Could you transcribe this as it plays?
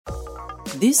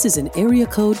This is an Area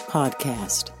Code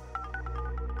Podcast.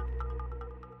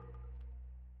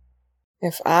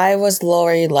 If I was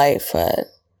Lori Lightfoot.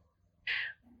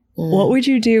 What would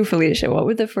you do, Felicia? What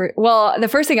would the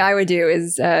first thing I would do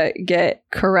is get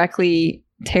correctly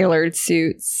tailored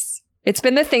suits. It's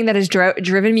been the thing that has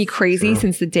driven me crazy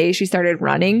since the day she started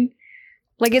running.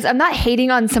 Like, I'm not hating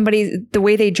on somebody, the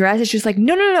way they dress. It's just like,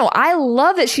 no. I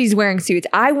love that she's wearing suits.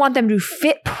 I want them to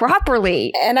fit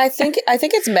properly. And I think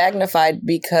it's magnified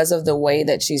because of the way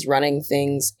that she's running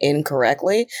things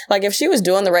incorrectly. Like, if she was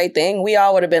doing the right thing, we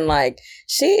all would have been like,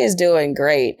 she is doing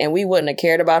great. And we wouldn't have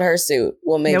cared about her suit.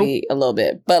 Well, maybe a little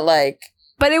bit.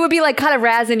 But it would be like kind of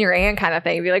razzing your aunt kind of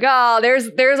thing. It'd be like, oh,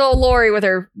 there's old Lori with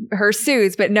her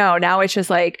suits. But no, now it's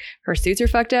just like her suits are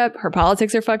fucked up. Her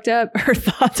politics are fucked up. Her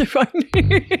thoughts are fucked up.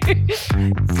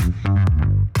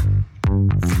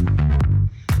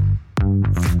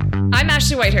 I'm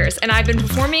Ashley Whitehurst, and I've been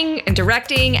performing and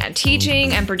directing and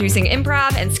teaching and producing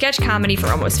improv and sketch comedy for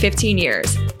almost 15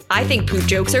 years. I think poop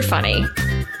jokes are funny.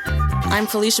 I'm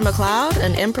Felicia McLeod,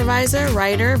 an improviser,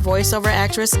 writer, voiceover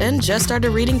actress, and just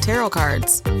started reading tarot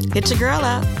cards. Hit your girl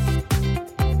up.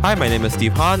 Hi, my name is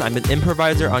Steve Hahn. I'm an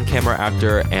improviser, on-camera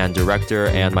actor, and director,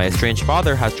 and my estranged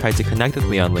father has tried to connect with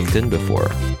me on LinkedIn before.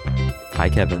 Hi,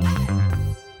 Kevin.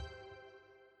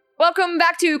 Welcome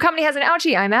back to Comedy Has an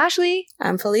Ouchie. I'm Ashley.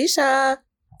 I'm Felicia.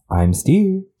 I'm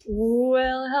Steve.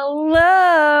 Well,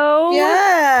 hello.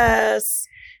 Yes.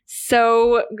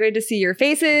 So good to see your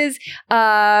faces.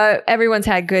 Everyone's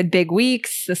had good big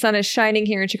weeks. The sun is shining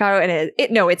here in Chicago, and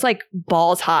it's like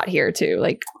balls hot here too.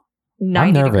 Like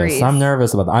 90 degrees. I'm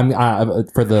nervous about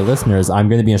that. For the listeners, I'm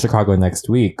going to be in Chicago next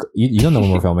week. You don't know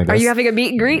when we're filming this. Are you having a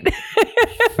meet and greet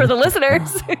for the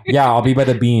listeners? Yeah, I'll be by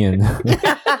the Bean.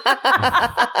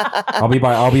 I'll be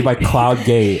by Cloud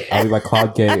Gate. I'll be by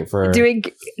Cloud Gate for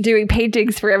doing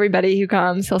paintings for everybody who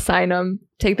comes. He'll sign them,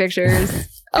 take pictures.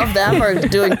 Of them, or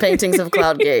doing paintings of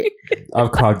Cloudgate?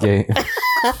 Of Cloudgate.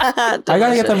 I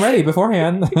gotta get them ready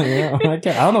beforehand. I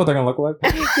don't know what they're gonna look like.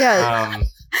 Yeah.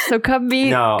 So come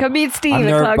meet Steve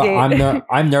at Cloudgate.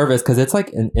 I'm nervous because it's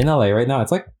like in LA right now.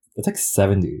 It's like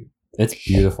 70. It's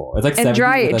beautiful. It's like and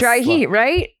 70 dry heat,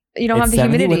 right? You don't have the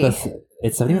humidity.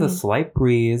 It's 70 with a slight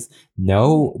breeze.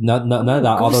 No, none of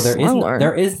that. Although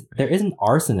there is an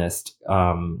arsonist.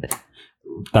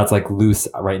 That's like loose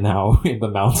right now in the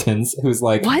mountains, who's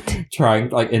like trying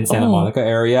like in Santa Monica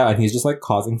area, and he's just like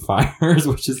causing fires,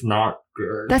 which is not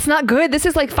good. That's not good. This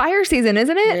is like fire season,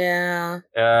 isn't it? Yeah.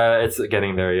 It's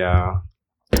getting there, yeah.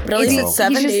 But at least it's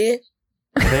 70. If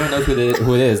anyone knows who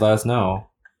it is, let us know.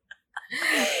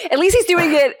 At least he's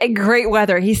doing it in great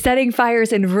weather. He's setting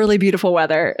fires in really beautiful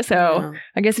weather. So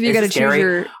I guess if you got to choose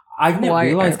your... I didn't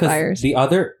realize because the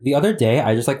other day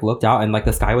I just like looked out and like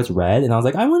the sky was red and I was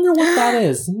like, I wonder what that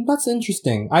is. That's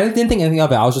interesting. I didn't think anything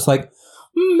of it. I was just like,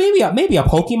 maybe a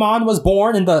Pokemon was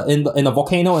born in the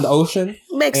volcano in the ocean.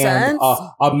 Makes sense.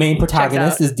 A main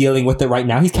protagonist is dealing with it right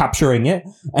now. He's capturing it,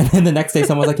 and then the next day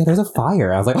someone was like, yeah, there's a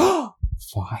fire. I was like, oh,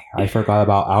 fire! I forgot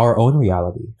about our own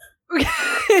reality.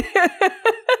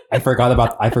 I forgot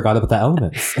about the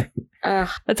elements.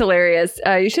 That's hilarious.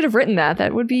 You should have written that.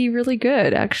 That would be really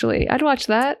good, actually. I'd watch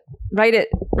that. Write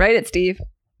it, Steve.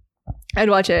 I'd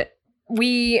watch it.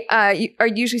 We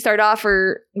usually start off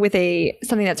with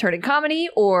something that's heard in comedy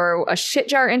or a shit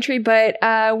jar entry, but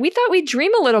we thought we'd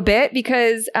dream a little bit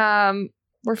because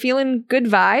we're feeling good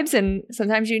vibes, and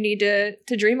sometimes you need to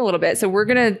dream a little bit. So we're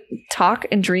gonna talk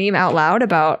and dream out loud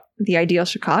about the ideal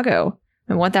Chicago.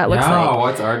 And what that looks like.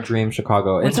 What's our dream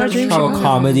Chicago? It's our Chicago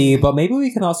comedy, but maybe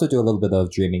we can also do a little bit of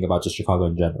dreaming about just Chicago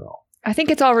in general. I think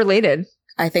it's all related.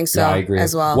 I think so. Yeah, I agree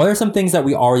as well. What are some things that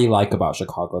we already like about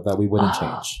Chicago that we wouldn't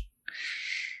change?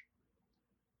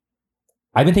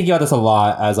 I've been thinking about this a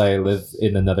lot as I live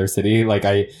in another city. Like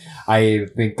I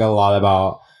think a lot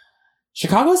about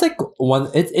Chicago is like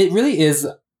it really is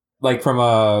like from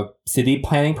a city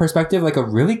planning perspective, like a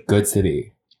really good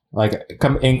city. Like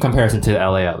in comparison to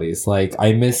LA, at least, like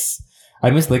I miss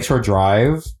Lakeshore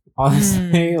Drive.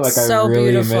 Honestly, like so I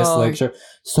really beautiful. miss Lakeshore.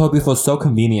 So beautiful, so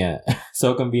convenient,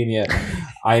 so convenient.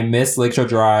 I miss Lakeshore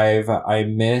Drive. I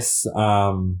miss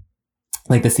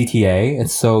like the CTA.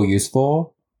 It's so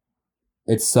useful.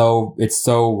 It's so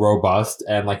robust,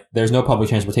 and like there's no public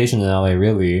transportation in LA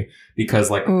really because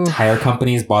like tire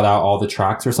companies bought out all the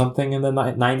tracks or something in the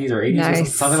 90s or 80s or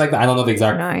something like that. I don't know the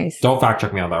exact. Nice. Don't fact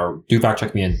check me on that, or do fact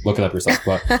check me and look it up yourself.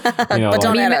 But but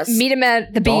don't add us. Meet him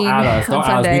at the Bean. Don't add us. Don't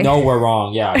add us. We know we're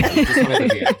wrong. Yeah, just tell me at the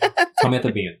Bean. Tell me at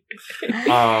the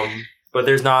Bean. But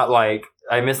there's not like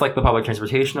I miss like the public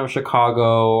transportation of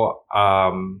Chicago.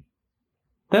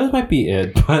 Those might be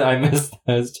it, but I miss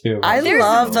those too. I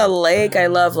love the lake. I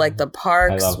love like the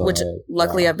parks, which lake,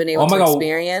 luckily I've been able to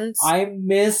experience. I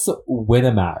miss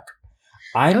Winnemac.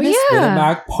 I miss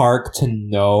Winnemac Park to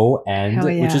no end,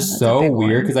 which is so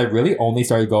weird because I really only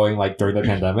started going like during the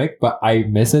pandemic, but I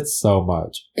miss it so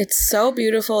much. It's so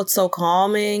beautiful. It's so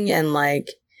calming, and like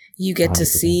you get 100%. To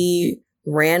see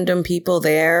random people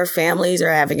there. Families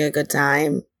are having a good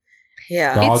time.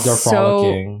 Yeah. Dogs are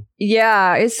frolicking.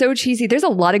 It's so cheesy. There's a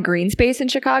lot of green space in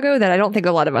Chicago that I don't think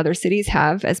a lot of other cities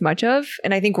have as much of.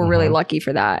 And I think we're really lucky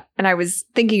for that. And I was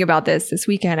thinking about this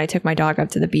weekend. I took my dog up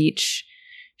to the beach.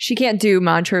 She can't do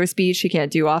Montrose Beach. She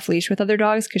can't do off leash with other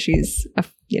dogs because she's,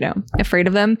 afraid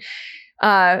of them.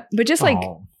 But just like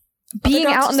being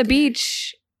out on the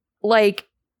beach, like,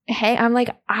 hey, I'm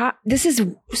like, this is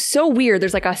so weird.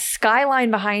 There's like a skyline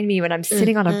behind me when I'm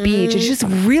sitting on a beach. It's just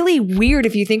really weird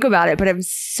if you think about it. But I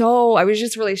was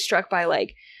just really struck by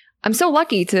like, I'm so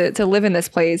lucky to live in this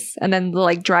place and then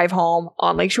like drive home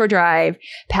on Lakeshore Drive,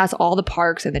 past all the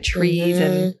parks and the trees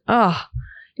and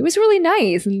it was really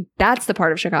nice. And that's the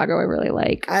part of Chicago I really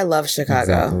like. I love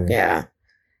Chicago. Exactly. Yeah.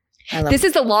 This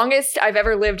is the longest I've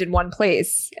ever lived in one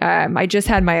place. I just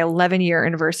had my 11-year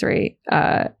anniversary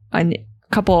on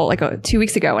 2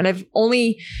 weeks ago, and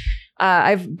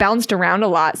I've bounced around a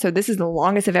lot, so this is the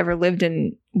longest I've ever lived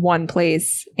in one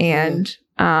place. And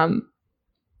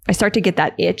I start to get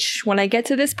that itch when I get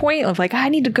to this point of like, I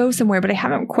need to go somewhere, but I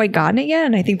haven't quite gotten it yet.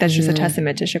 And I think that's just a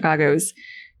testament to Chicago's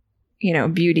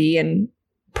beauty and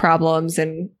problems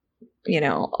and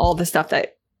all the stuff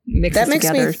that mixes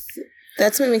together.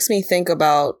 That's what makes me think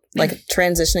about like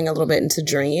transitioning a little bit into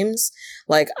dreams.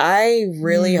 Like I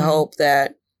really hope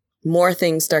that more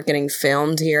things start getting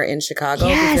filmed here in Chicago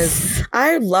because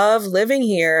I love living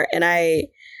here and I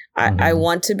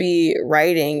want to be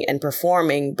writing and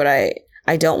performing, but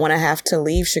I don't want to have to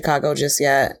leave Chicago just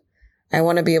yet. I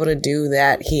want to be able to do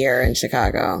that here in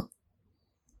Chicago.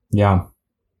 Yeah,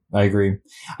 I agree.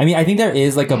 I mean, I think there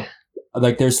is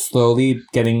they're slowly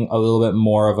getting a little bit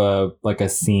more of a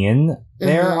scene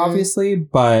there, obviously,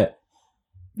 but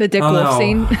the Dick Wolf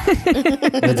scene.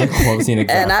 The Dick Wolf scene,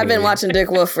 exactly. And I've been watching Dick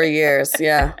Wolf for years.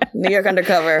 Yeah. New York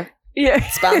Undercover. Yeah.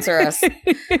 Sponsor us.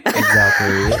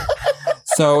 Exactly.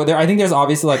 So I think there's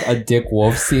obviously like a Dick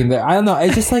Wolf scene that I don't know.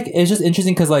 It's just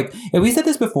interesting because like we said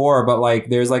this before, but like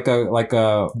there's like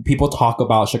a people talk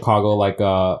about Chicago like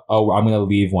I'm gonna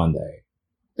leave one day.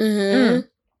 Mm-hmm.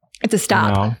 It's a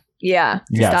stop. Yeah,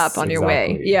 stop on your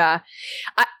way. Yeah,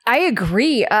 I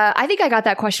agree. I think I got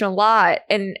that question a lot,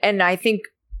 and I think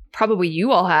probably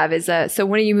you all have. Is so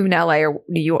when are you moving to LA or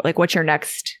New York? Like, what's your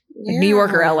next New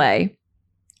York or LA?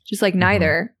 Just like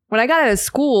neither. When I got out of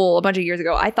school a bunch of years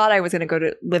ago, I thought I was going to go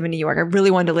to live in New York. I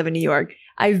really wanted to live in New York.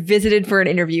 I visited for an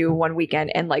interview one weekend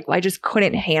and like I just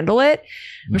couldn't handle it.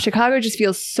 But Chicago just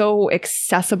feels so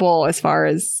accessible as far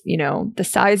as, the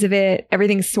size of it.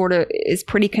 Everything sort of is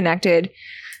pretty connected,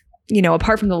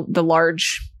 apart from the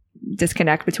large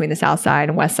disconnect between the south side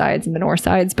and west sides and the north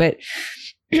sides. But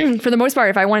for the most part,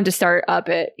 if I wanted to start up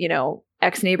at,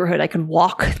 X neighborhood, I could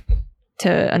walk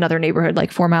to another neighborhood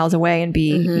like 4 miles away and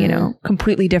be,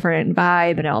 completely different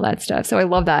vibe and all that stuff. So I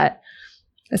love that,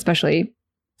 especially.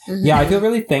 Yeah, I feel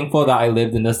really thankful that I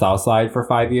lived in the south side for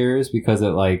 5 years because it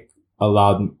like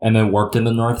allowed and then worked in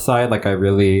the north side. Like I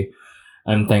really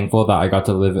am thankful that I got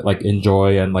to live, like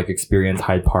enjoy and like experience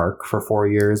Hyde Park for 4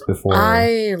 years before.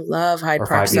 I love Hyde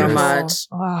Park so much.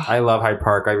 Oh. I love Hyde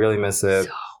Park. I really miss it.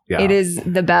 Yeah. It is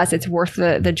the best. It's worth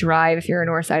the drive if you're a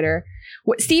Northsider.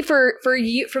 Steve, for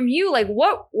you, from you, like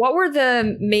what were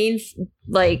the main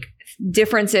like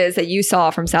differences that you saw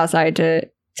from Southside to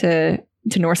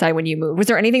Northside when you moved? Was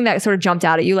there anything that sort of jumped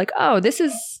out at you, like, oh, this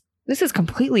is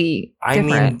completely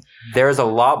different? I mean, there's a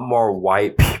lot more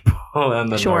white people on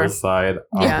the north side,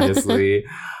 obviously.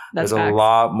 There's a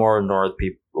lot more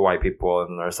white people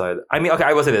on the north side. I mean, okay,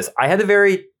 I will say this. I had a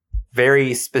very,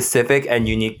 very specific and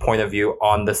unique point of view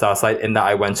on the south side in that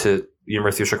I went to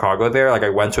University of Chicago there. Like I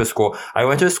went to a school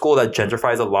that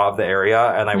gentrifies a lot of the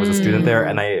area, and I was a student there,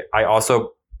 and I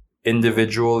also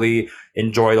individually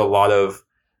enjoyed a lot of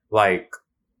like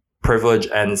privilege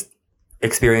and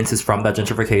experiences from that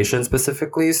gentrification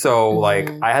specifically. So like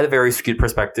I had a very skewed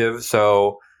perspective.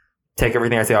 So take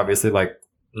everything I say, obviously, like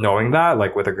knowing that,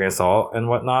 like with a grain of salt and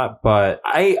whatnot. But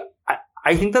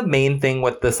I think the main thing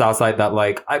with the South Side that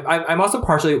like I'm also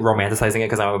partially romanticizing it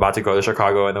because I'm about to go to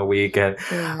Chicago in a week, and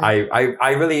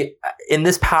I really in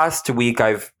this past week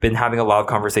I've been having a lot of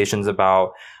conversations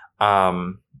about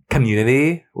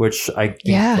community, which I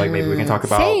think like maybe we can talk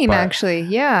about. Same, but actually.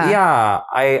 Yeah. Yeah.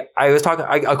 I was talking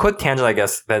a quick tangent, I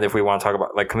guess, then if we want to talk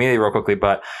about like community real quickly,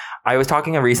 but I was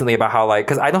talking recently about how like,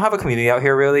 because I don't have a community out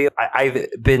here really. I've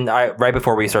been right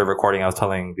before we started recording, I was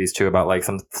telling these two about like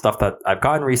some stuff that I've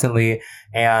gotten recently.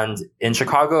 And in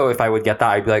Chicago, if I would get that,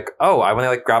 I'd be like, oh, I want to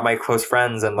like grab my close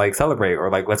friends and like celebrate, or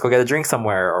like let's go get a drink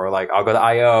somewhere, or like I'll go to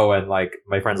IO and like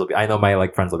my friends will be. I know my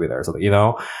like friends will be there, so you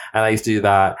know. And I used to do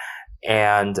that.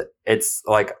 And it's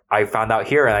like I found out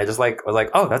here, and I just like was like,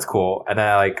 oh, that's cool. And then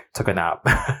I like took a nap,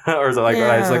 or so like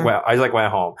I just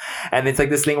went home. And it's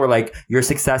like this thing where like your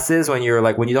successes, when you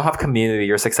don't have community,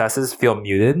 your successes feel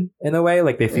muted in a way.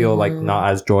 Like they feel like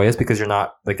not as joyous because you're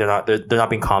not like they're not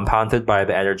being compounded by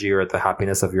the energy or the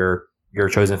happiness of your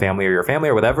chosen family or your family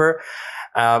or whatever.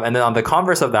 And then on the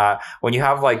converse of that, when you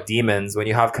have like demons, when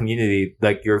you have community,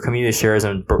 like your community shares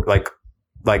and like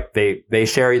they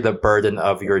share the burden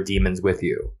of your demons with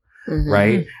you,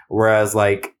 right? Whereas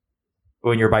like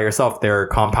when you're by yourself, they're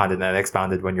compounded and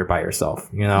expounded when you're by yourself,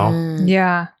 you know?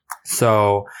 Yeah.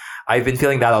 So I've been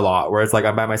feeling that a lot, where it's like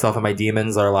I'm by myself and my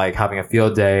demons are like having a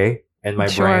field day in my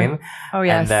brain. Oh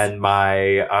yes. And then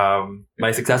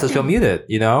my successes feel muted,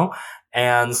 you know?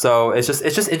 And so it's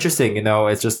just interesting, you know,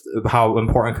 it's just how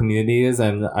important community is.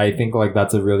 And I think like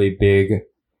that's a really big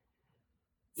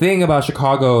thing about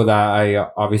Chicago that I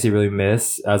obviously really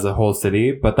miss as a whole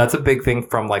city. But that's a big thing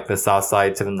from like the south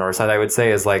side to the north side, I would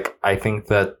say, is like I think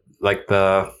that like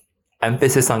the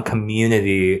emphasis on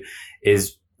community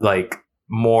is like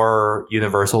more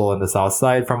universal in the south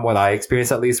side from what I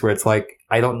experienced, at least, where it's like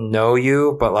I don't know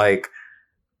you, but like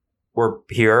we're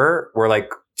like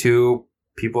two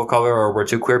people of color, or we're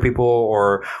two queer people,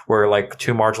 or we're like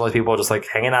two marginalized people just like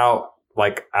hanging out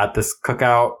like at this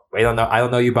cookout. I don't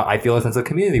know you, but I feel a sense of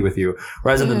community with you.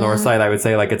 Whereas in the north side, I would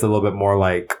say like it's a little bit more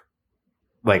like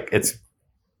it's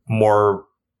more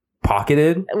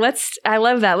pocketed. I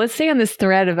love that. Let's stay on this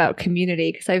thread about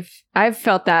community, because I've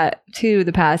felt that too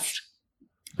the past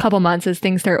couple months as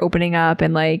things start opening up,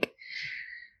 and like,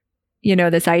 you know,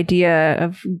 this idea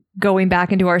of going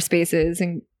back into our spaces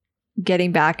and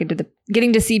getting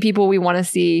to see people we want to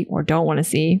see or don't want to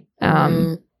see.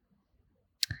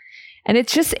 And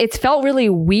it's felt really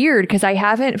weird because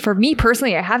for me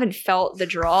personally, I haven't felt the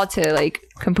draw to like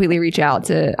completely reach out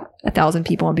to 1,000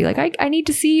 people and be like, I need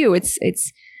to see you.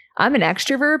 I'm an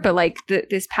extrovert, but like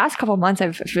this past couple of months,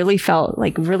 I've really felt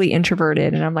like really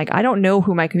introverted, and I'm like, I don't know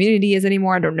who my community is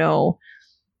anymore. I don't know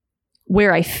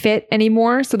where I fit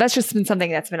anymore. So that's just been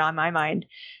something that's been on my mind.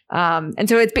 And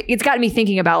so it's gotten me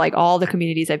thinking about like all the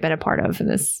communities I've been a part of in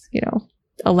this,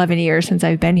 11 years since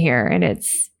I've been here. And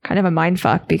it's kind of a mind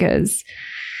fuck because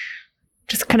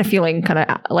just kind of feeling kind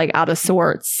of like out of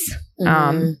sorts.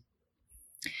 But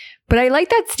I like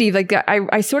that, Steve, like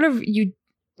I sort of,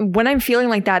 when I'm feeling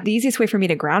like that, the easiest way for me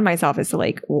to ground myself is to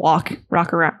like walk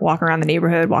around the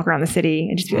neighborhood, walk around the city,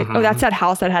 and just be like, oh, that's that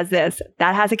house that has this,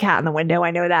 that has a cat in the window.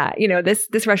 I know that,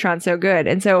 this restaurant's so good.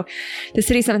 And so the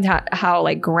city somehow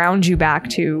like grounds you back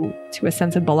to a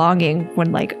sense of belonging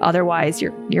when like otherwise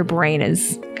your brain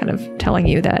is kind of telling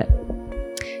you that,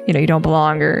 you don't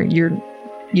belong, or you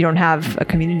don't have a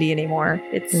community anymore.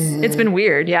 It's been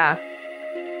weird. Yeah.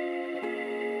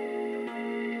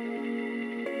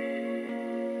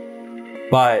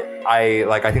 But I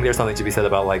think there's something to be said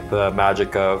about like the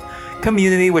magic of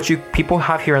community, which people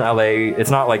have here in LA.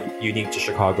 It's not like unique to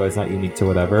Chicago. It's not unique to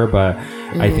whatever. But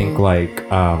I think like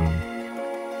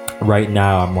right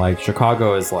now I'm like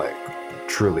Chicago is like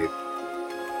truly,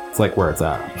 it's like where it's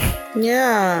at.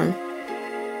 Yeah.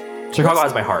 Chicago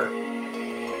has my heart.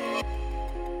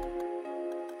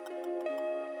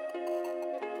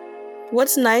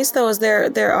 What's nice though is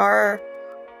there are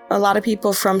a lot of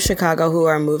people from Chicago who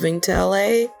are moving to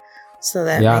LA. So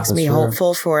that makes me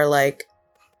hopeful for like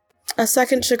a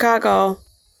second Chicago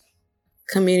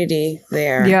community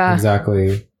there. Yeah,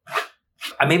 exactly.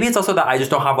 And maybe it's also that I just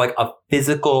don't have like a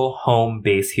physical home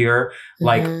base here,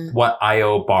 like what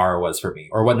IO Bar was for me,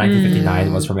 or what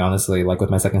 1959 was for me, honestly, like with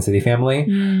my Second City family.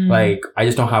 Like I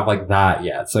just don't have like that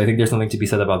yet. So I think there's something to be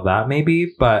said about that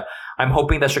maybe. But I'm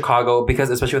hoping that Chicago, because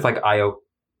especially with like IO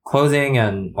closing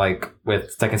and like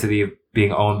with Second City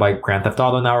being owned by Grand Theft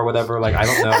Auto now or whatever, like I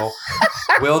don't know,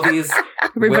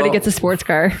 everybody gets a sports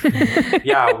car.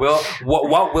 Yeah,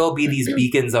 what will be these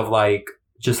beacons of like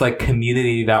just like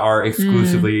community that are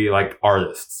exclusively like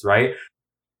artists, right?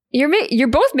 You're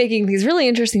both making these really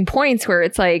interesting points where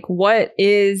it's like, what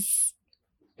is,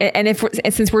 and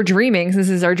since we're dreaming, since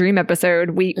this is our dream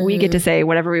episode, we get to say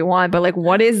whatever we want, but like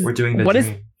we're doing the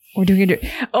dream. We're doing it.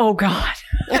 Oh God.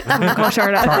 Call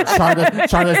Sharna.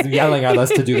 Sharna's yelling at us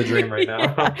to do the dream right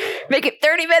now. Make it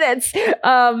 30 minutes.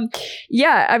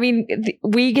 Yeah, I mean,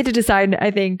 we get to decide,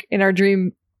 I think, in our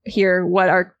dream here what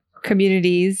our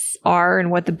communities are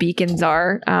and what the beacons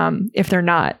are, if they're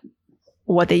not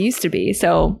what they used to be.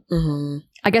 So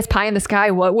I guess pie in the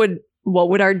sky, what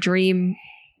would our dream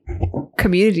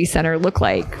community center look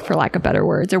like, for lack of better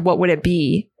words? Or what would it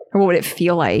be? Or what would it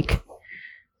feel like?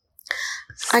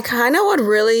 I kind of would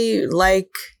really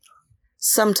like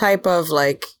some type of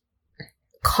like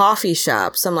coffee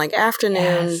shop, some like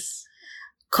afternoon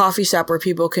coffee shop where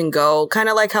people can go, kind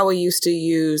of like how we used to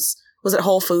use, was it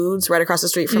Whole Foods right across the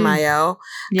street from IO?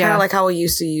 Kind of like how we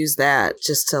used to use that,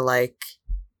 just to like.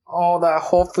 Oh, that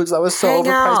Whole Foods, that was so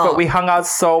overpriced, but we hung out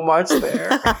so much there.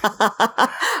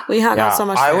 We hung out so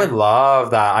much I there. would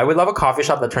love that. I would love a coffee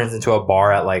shop that turns into a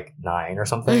bar at like 9 or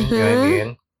something. You know what I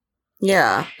mean?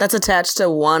 Yeah, that's attached to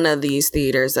one of these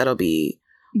theaters that'll be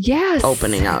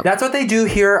opening up. That's what they do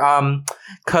here.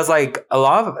 Because like a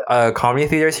lot of comedy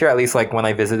theaters here, at least like when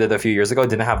I visited a few years ago,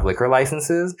 didn't have liquor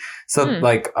licenses. So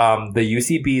like the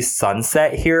UCB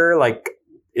Sunset here like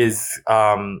is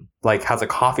like has a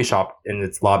coffee shop in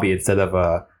its lobby instead of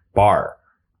a bar.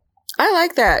 I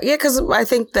like that. Yeah, because I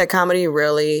think that comedy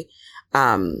really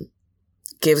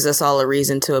gives us all a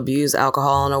reason to abuse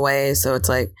alcohol in a way. So it's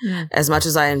like, as much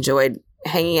as I enjoyed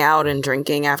hanging out and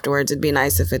drinking afterwards, it'd be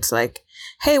nice if it's like,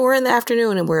 hey, we're in the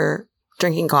afternoon and we're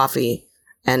drinking coffee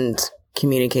and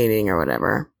communicating or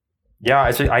whatever. Yeah,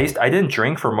 actually, I didn't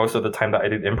drink for most of the time that I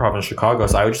did improv in Chicago,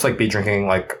 so I would just like be drinking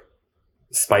like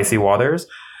spicy waters,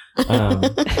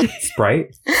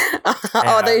 Sprite.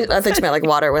 I thought you meant like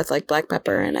water with like black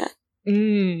pepper in it.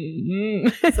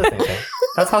 That's the same thing.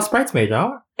 That's how Sprite's made,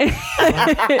 no?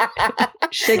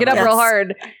 Shake it up real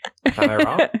hard. Am I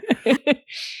wrong?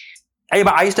 Hey,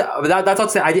 but I used to. That's what I'm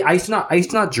saying. I used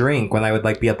to not drink when I would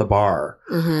like be at the bar.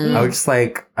 I would just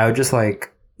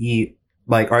like eat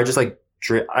like, or I just like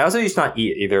drink. I also used to not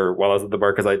eat either while I was at the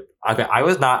bar because I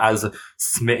was not as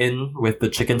smitten with the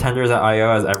chicken tenders at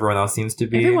IO as everyone else seems to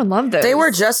be. Everyone loved those. They were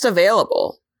just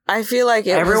available. I feel like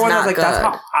everyone was not like good. That's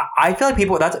how I feel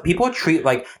like people treat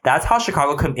like that's how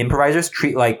Chicago improvisers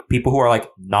treat like people who are like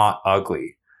not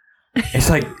ugly. It's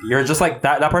like you're just like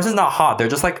that person's not hot. They're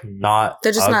just like not.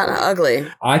 They're just ugly. not ugly.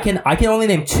 I can only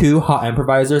name 2 hot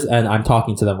improvisers, and I'm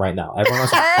talking to them right now. Everyone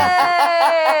else is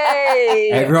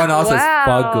fugly. Everyone else is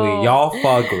fugly. Y'all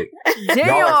fugly. Damn.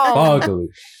 Y'all are fugly.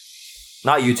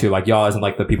 Not you two, like y'all isn't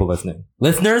like the people listening.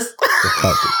 Listeners, you're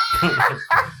fugly.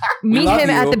 Meet him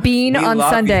at the Bean on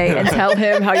Sunday and tell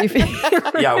him how you feel.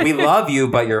 Yeah, we love you,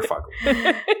 but you're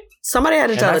fugly. Somebody had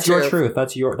to tell the truth.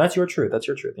 That's your truth. That's your truth. That's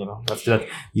your truth. You know, that's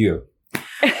you.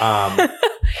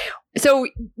 So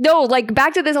no, like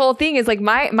back to this whole thing is like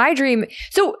my dream.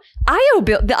 So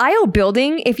the IO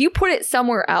building, if you put it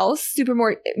somewhere else, super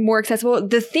more accessible,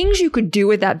 the things you could do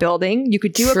with that building, you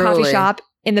could do a coffee shop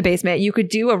in the basement. You could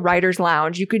do a writer's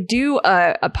lounge. You could do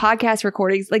a podcast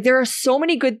recordings. Like there are so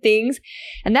many good things.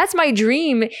 And that's my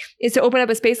dream, is to open up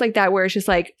a space like that where it's just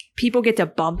like people get to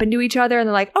bump into each other and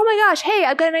they're like, oh my gosh, hey,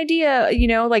 I've got an idea, you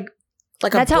know, like a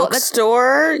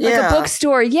bookstore? Like a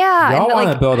bookstore, yeah. Y'all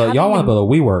want to build a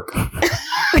WeWork.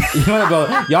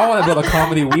 Y'all want to build a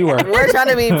comedy WeWork. We're trying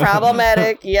to be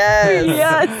problematic.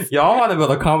 Yes. Y'all want to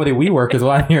build a comedy WeWork is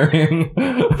what I'm hearing.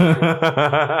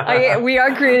 We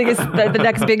are creating the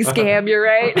next big scam. You're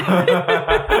right.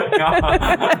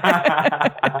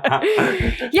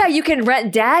 Yeah, you can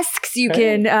rent desks. You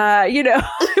can,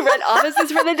 rent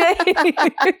offices for the day.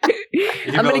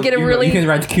 I'm going to get you can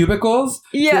rent cubicles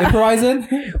to improvise in.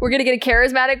 We're going to get a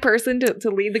charismatic person to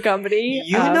lead the company.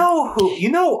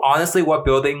 Honestly, what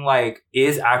building like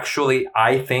is actually,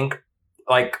 I think,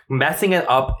 like messing it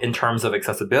up in terms of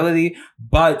accessibility,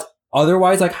 but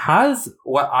otherwise like has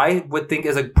what I would think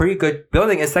is a pretty good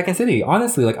building is Second City.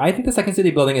 Honestly, like I think the Second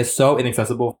City building is so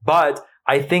inaccessible, but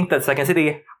I think that Second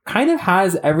City kind of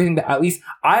has everything that, at least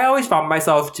I always found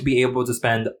myself to be able to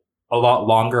spend a lot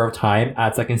longer of time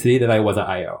at Second City than I was at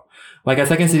IO. Like at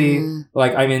Second City,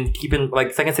 like I mean,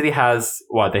 Second City has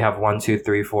what? They have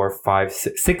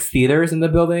 6 theaters in the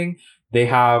building. They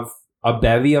have a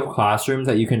bevy of classrooms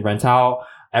that you can rent out.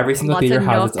 Every single theater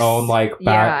has its own like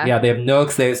back. Yeah, they have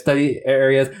nooks. They have study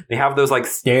areas. They have those like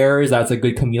stairs. That's a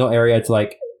good communal area to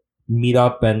like meet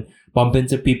up and bump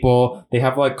into people. They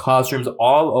have like classrooms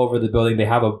all over the building. They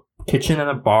have a kitchen and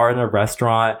a bar and a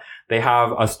restaurant. They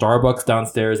have a Starbucks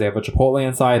downstairs. They have a Chipotle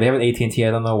inside. They have an AT&T.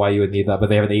 I don't know why you would need that, but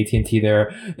they have an AT&T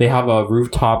there. They have a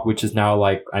rooftop, which is now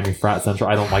like, I mean, frat central.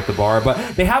 I don't like the bar, but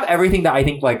they have everything that I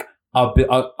think like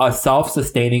a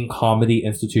self-sustaining comedy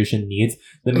institution needs.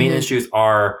 The main issues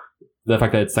are the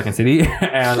fact that it's Second City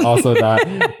and also that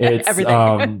it's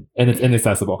and it's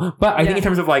inaccessible. But I think in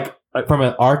terms of like from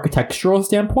an architectural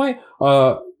standpoint,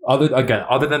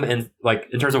 other than in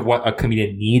terms of what a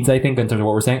comedian needs, I think in terms of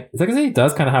what we're saying, Second City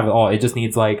does kind of have it all. It just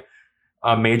needs like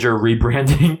a major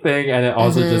rebranding thing, and it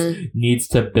also just needs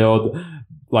to build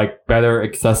like better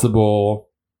accessible.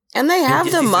 And they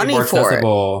have the money for it.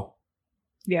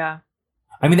 Yeah.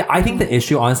 I mean, I think the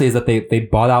issue, honestly, is that they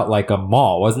bought out like a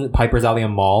mall. Wasn't it Piper's Alley a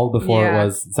mall before it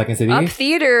was Second City? Up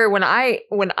Theater, when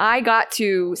I got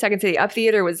to Second City, Up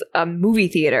Theater was a movie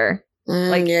theater.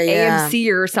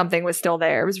 AMC or something was still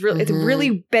there. It was really, it's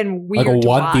really been weird. Like to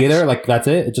one watch. theater, like that's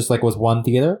it. It just like was one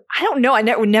theater. I don't know. I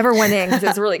never went in because it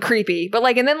was really creepy. But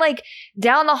like, and then like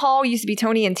down the hall used to be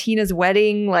Tony and Tina's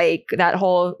wedding, like that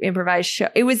whole improvised show.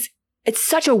 It's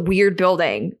such a weird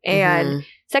building, and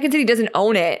Second City doesn't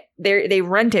own it. They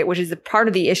rent it, which is a part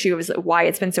of the issue of why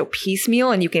it's been so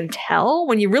piecemeal. And you can tell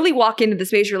when you really walk into the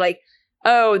space, you're like,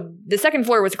 oh, the second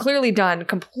floor was clearly done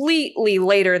completely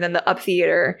later than the Up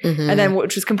Theater. And then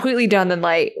which was completely done then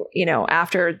like,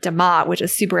 after DeMott, which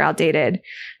is super outdated.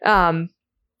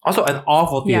 Also an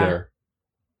awful theater.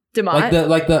 DeMott?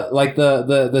 Like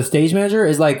the stage manager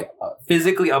is like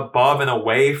physically above and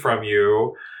away from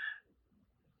you.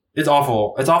 It's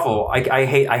awful. It's awful. I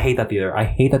hate that theater. I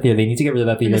hate that theater. They need to get rid of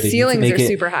that theater. And the ceilings are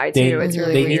super high too. It's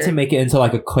really They weird. need to make it into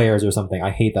like a Claire's or something.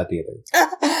 I hate that theater.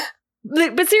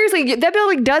 But seriously, that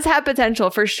building does have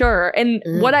potential for sure. And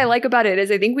what I like about it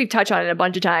is I think we've touched on it a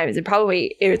bunch of times, and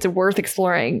probably it's worth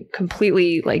exploring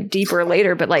completely like deeper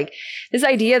later. But like this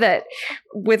idea that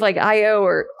with like IO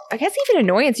or I guess even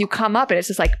Annoyance, you come up and it's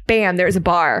just like, bam, there's a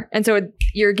bar. And so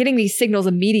you're getting these signals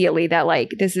immediately that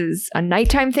like this is a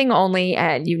nighttime thing only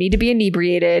and you need to be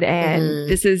inebriated. And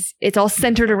it's all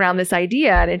centered around this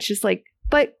idea. And it's just like,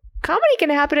 but comedy can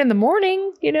happen in the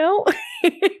morning,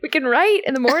 we can write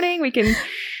in the morning. We can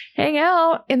hang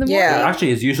out in the morning. Yeah,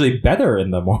 actually, it's usually better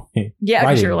in the morning. Yeah,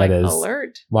 because you're like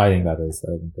alert. Writing, that is.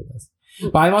 I think that is.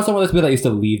 But I'm also one of those people that used to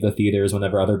leave the theaters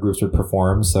whenever other groups would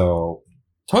perform. So,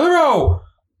 Totoro!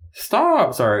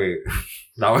 Stop! Sorry.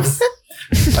 That was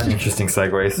an interesting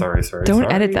segue. Sorry.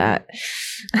 Don't edit that.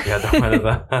 Yeah, don't edit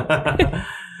that.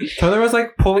 Totoro's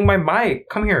like pulling my mic.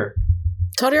 Come here.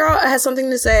 Totoro has something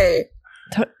to say.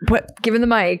 Give him the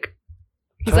mic.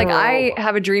 He's like, I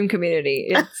have a dream community.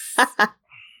 It's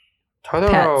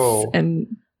Totoro pets and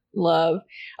love.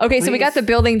 Okay, so we got the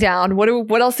building down.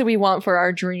 What else do we want for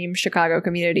our dream Chicago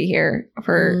community here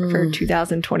for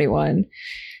 2021?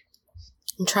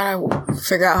 I'm trying to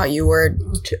figure out how you word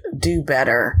do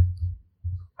better.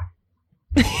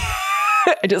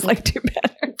 I just like do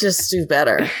better. Just do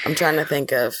better. I'm trying to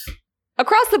think of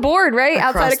across the board, right?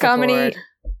 Across outside of comedy,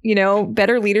 board.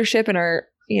 Better leadership in our,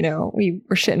 we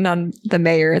were shitting on the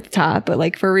mayor at the top, but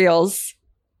like for reals.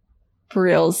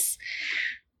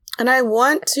 And I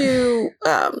want to,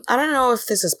 I don't know if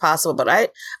this is possible, but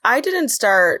I didn't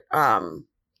start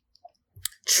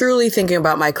truly thinking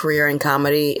about my career in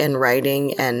comedy and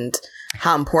writing and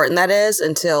how important that is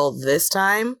until this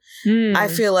time. I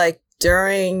feel like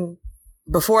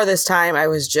before this time, I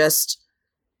was just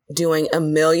doing a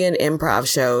million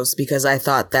improv shows because I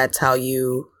thought that's how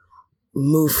you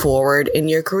move forward in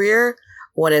your career,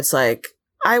 when it's like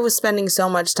I was spending so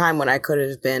much time when I could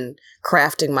have been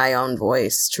crafting my own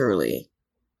voice, truly.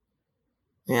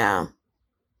 Yeah.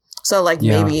 So like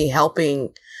maybe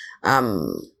helping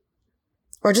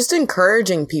or just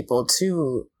encouraging people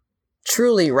to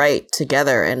truly write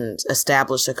together and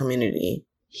establish a community.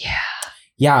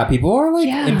 Yeah, people are like,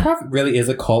 improv really is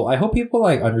a cult. I hope people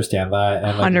like understand that.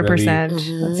 And like 100%.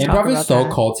 Really, improv is so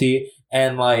culty.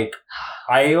 And like,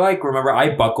 I like remember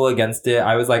I buckle against it.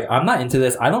 I was like, I'm not into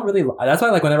this. I don't really. That's why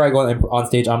like whenever I go on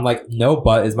stage, I'm like, no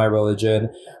butt is my religion.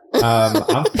 I'm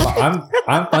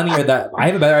funnier. That I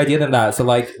have a better idea than that. So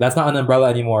like, that's not an umbrella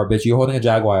anymore, bitch. You're holding a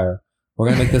Jaguar. We're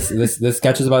gonna make this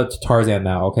sketch is about Tarzan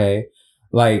now, okay?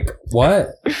 Like, what?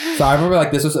 So I remember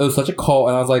like it was such a cult,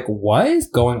 and I was like, what is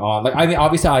going on? Like, I mean,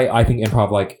 obviously I think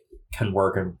improv like can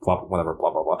work and blah whatever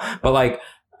blah blah blah. But like,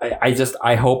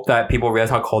 I hope that people realize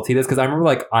how culty it is, because I remember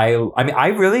like I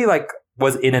really like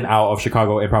was in and out of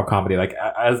Chicago improv comedy. Like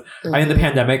I mean, the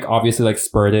pandemic obviously like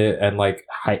spurred it and like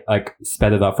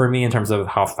sped it up for me in terms of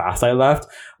how fast I left.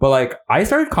 But like I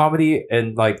started comedy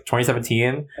in like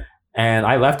 2017 and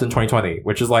I left in 2020,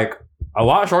 which is like a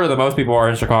lot shorter than most people are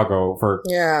in Chicago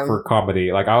for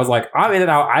comedy. Like I was like, I'm in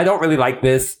and out. I don't really like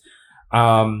this.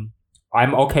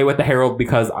 I'm okay with the Herald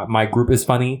because my group is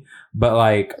funny, but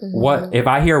like, what if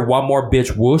I hear one more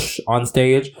bitch whoosh on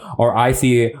stage, or I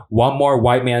see one more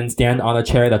white man stand on a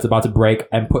chair that's about to break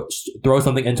and throw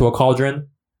something into a cauldron?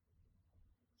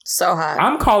 So hot.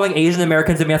 I'm calling Asian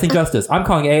Americans demanding justice. I'm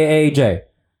calling AAJ.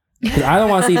 Because I don't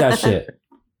want to see that shit.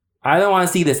 I don't want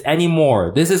to see this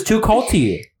anymore. This is too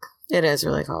culty. It is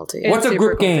really culty. What's a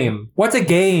group game? What's a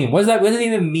game? What does it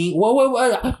even mean?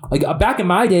 What? Like, back in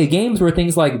my day, games were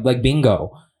things like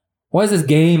bingo. What is this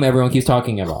game everyone keeps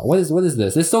talking about? What is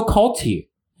this? It's so culty.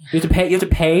 You have to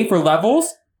pay for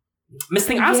levels? Miss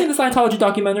Thing, I've seen the Scientology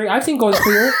documentary. I've seen Going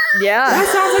Clear. Yeah. That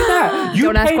sounds like that. You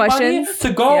Don't ask pay questions. money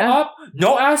to go up.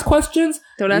 No ask questions.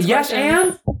 Don't ask yes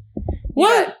questions. And?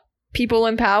 What? People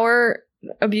in power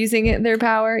abusing their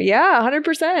power. Yeah,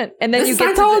 100%. And then This you is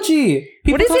get Scientology.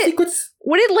 People What is tell it? secrets.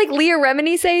 What did like Leah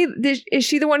Remini say? Is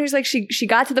she the one who's like she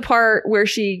got to the part where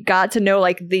she got to know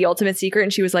like the ultimate secret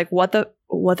and she was like, what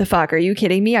the fuck? Are you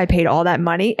kidding me? I paid all that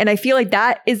money. And I feel like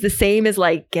that is the same as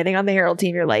like getting on the Herald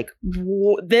team. You're like,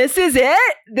 this is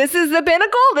it? This is the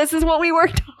pinnacle? This is what we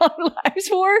worked our lives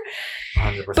for?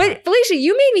 100%. But Felicia,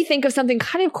 you made me think of something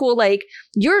kind of cool. Like,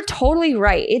 you're totally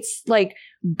right. It's like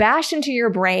bashed into your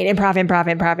brain, improv.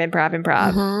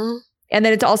 Mm-hmm. And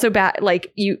then it's also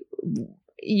like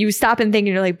you stop and think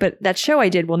and you're like, but that show I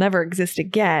did will never exist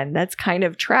again. That's kind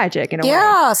of tragic in a way.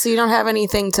 Yeah, so you don't have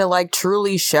anything to like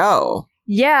truly show.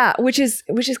 Yeah, which is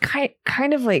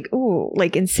kind of like, ooh,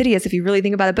 like insidious if you really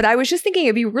think about it. But I was just thinking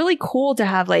it'd be really cool to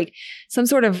have like some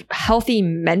sort of healthy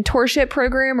mentorship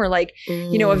program or like,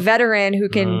 you know, a veteran who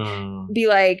can be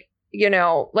like, you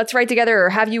know, let's write together or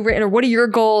have you written or what are your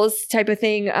goals type of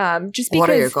thing. Just because. What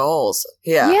are your goals?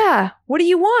 Yeah. Yeah. What do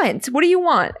you want? What do you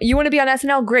want? You want to be on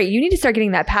SNL? Great. You need to start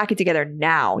getting that packet together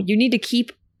now. You need to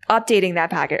keep updating that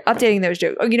packet, updating those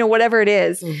jokes, you know, whatever it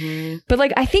is. Mm-hmm. But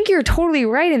like, I think you're totally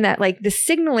right in that like the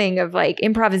signaling of like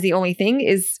improv is the only thing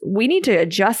is we need to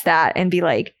adjust that and be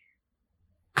like,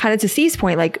 kind of to Steve's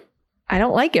point, like, I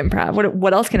don't like improv.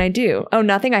 What else can I do? Oh,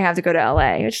 nothing. I have to go to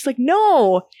LA. It's just like,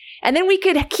 no. And then we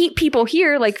could keep people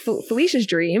here, like Felicia's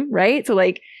dream, right? So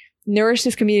like nourish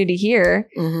this community here,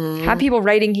 Mm-hmm. have people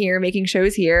writing here, making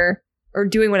shows here, or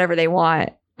doing whatever they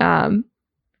want.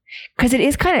 Because it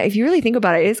is kind of, if you really think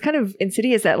about it, it's kind of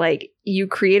insidious that like you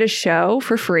create a show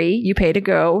for free, you pay to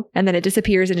go, and then it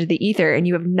disappears into the ether, and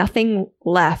you have nothing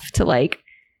left to like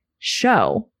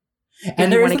show.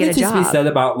 And there is something to be said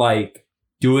about like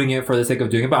doing it for the sake of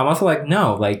doing it, but I'm also like,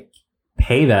 no, like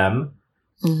pay them.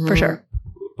 Mm-hmm. For sure.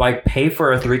 Like pay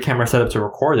for a 3-camera setup to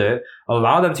record it,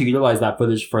 allow them to utilize that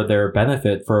footage for their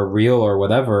benefit, for a reel or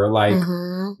whatever. Like,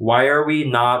 why are we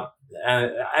not?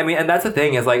 I mean, and that's the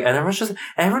thing is like, and everyone just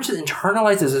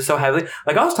internalizes it so heavily.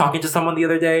 Like, I was talking to someone the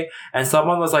other day, and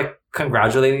someone was like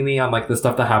congratulating me on like the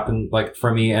stuff that happened like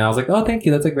for me, and I was like, oh, thank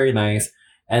you, that's like very nice.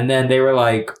 And then they were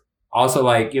like, also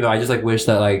like, you know, I just like wish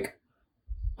that like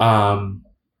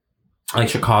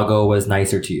Chicago was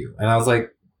nicer to you, and I was like,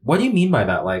 what do you mean by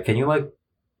that? Like, can you like?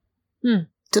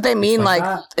 Do they mean like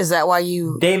that? is that why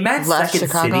you They meant left Second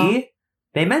Chicago? City.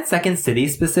 They meant Second City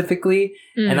specifically.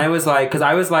 And I was like, because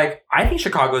I was like, I think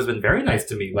Chicago has been very nice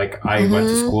to me. Like, I went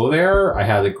to school there. I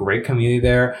had a great community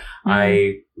there.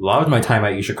 I loved my time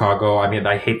at UChicago. I mean,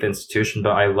 I hate the institution,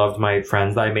 but I loved my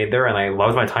friends that I made there, and I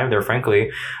loved my time there, frankly.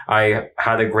 I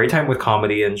had a great time with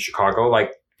comedy in Chicago.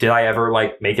 Like, did I ever,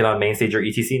 like, make it on main stage or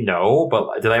ETC? No.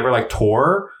 But did I ever, like,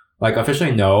 tour? Like,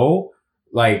 officially, no.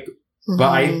 Like,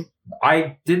 but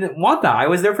I didn't want that. I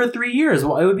was there for 3 years.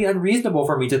 Well, it would be unreasonable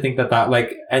for me to think that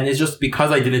like, and it's just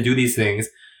because I didn't do these things.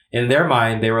 In their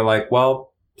mind, they were like,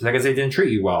 well, Second City didn't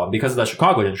treat you well. And because of that,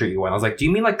 Chicago didn't treat you well. And I was like, do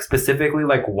you mean like specifically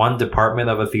like one department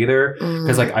of a theater?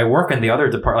 Because like I work in the other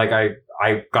department. Like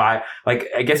I got, like,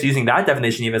 I guess using that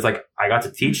definition even is like, I got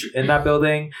to teach in that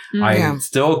building. I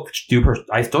still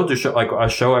do show, like a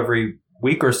show every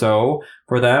week or so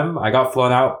for them. I got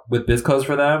flown out with BizCos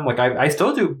for them. Like I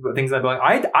still do things in that building.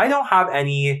 I don't have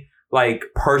any like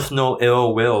personal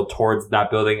ill will towards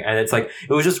that building. And it's like,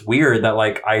 it was just weird that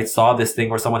like I saw this thing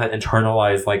where someone had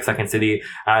internalized like Second City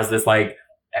as this like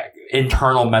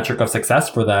internal metric of success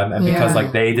for them. And because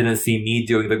like they didn't see me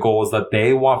doing the goals that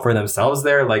they want for themselves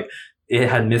there, like it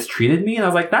had mistreated me. And I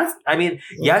was like,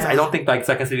 yes, I don't think like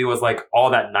Second City was like all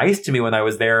that nice to me when I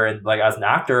was there and like as an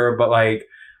actor, but like,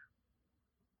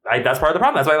 that's part of the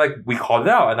problem. That's why like we called it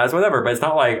out and that's whatever. But it's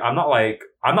not like I'm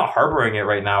not harboring it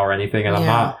right now or anything. And I'm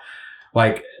not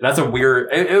like, that's a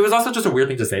weird, it was also just a weird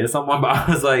thing to say to someone, but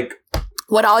I was like,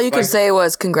 what all you could say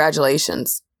was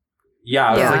congratulations. Yeah.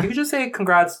 I was like, you could just say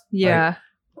congrats. Yeah.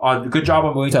 Like, on good job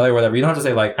on moving to LA or whatever. You don't have to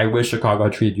say like, I wish Chicago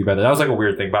treated you better. That was like a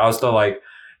weird thing, but I was still like,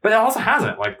 but it also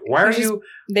hasn't. Like, why are you?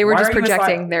 They were just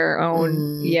projecting their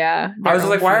own. I was just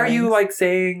like, why are you like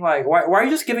saying like, why are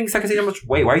you just giving Second City so much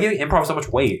weight? Why are you giving improv so much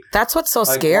weight? That's what's so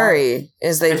like, scary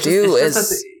is they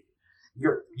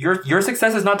your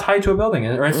success is not tied to a building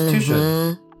or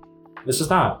institution. It's just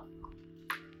not.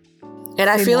 And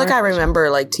I Say feel more. like I remember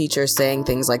like teachers saying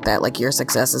things like that, like your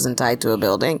success isn't tied to a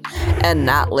building, and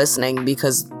not listening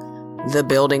because the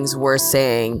buildings were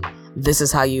saying this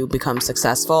is how you become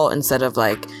successful, instead of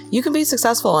like you can be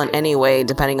successful in any way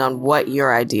depending on what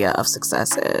your idea of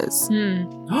success is.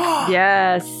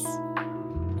 Yes.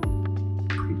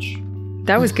 Preach.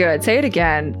 That was good. Say it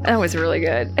again. That was really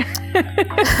good. We'll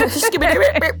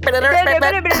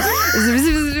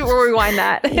rewind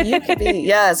that. You could be,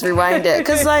 yes, rewind it,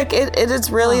 because like it's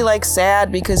really like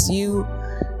sad, because you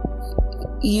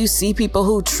see people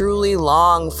who truly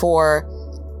long for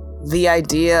the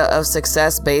idea of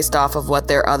success based off of what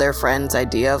their other friends'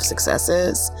 idea of success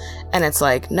is, and it's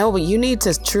like, no, but you need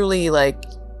to truly like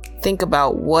think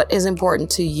about what is important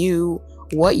to you,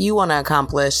 what you want to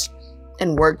accomplish,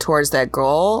 and work towards that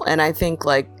goal. And I think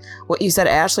like what you said,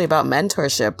 Ashley, about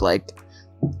mentorship, like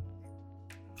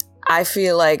I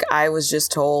feel like I was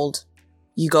just told,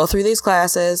 you go through these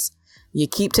classes, you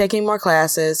keep taking more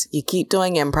classes, you keep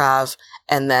doing improv,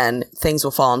 and then things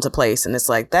will fall into place. And it's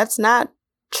like, that's not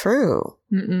true.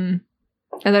 Mm-mm.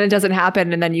 And then it doesn't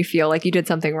happen, and then you feel like you did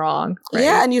something wrong. Right?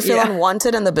 Yeah, and you feel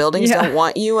unwanted, and the buildings don't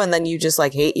want you, and then you just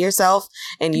like hate yourself,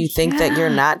 and you think that you're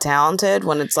not talented,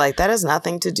 when it's like, that has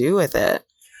nothing to do with it.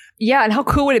 Yeah, and how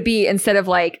cool would it be, instead of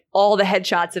like all the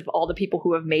headshots of all the people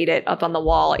who have made it up on the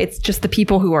wall, it's just the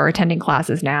people who are attending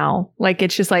classes now. Like,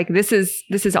 it's just like, this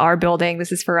is our building,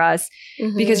 this is for us.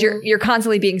 Mm-hmm. Because you're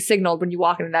constantly being signaled when you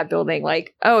walk into that building,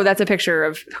 like, oh, that's a picture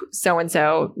of so and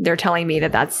so. They're telling me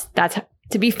that that's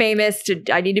to be famous,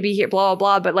 I need to be here, blah,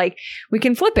 blah, blah. But like, we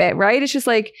can flip it, right? It's just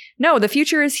like, no, the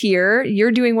future is here.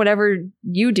 You're doing whatever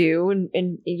you do,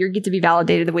 and you get to be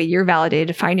validated the way you're validated,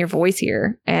 to find your voice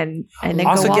here. And then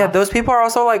also, go yeah, off. those people are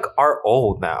also like are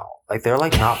old now. Like they're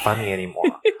like not funny anymore.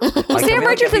 Like, Sam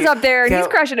Richardson's up there, and he's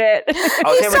crushing it.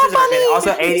 Oh, Sam so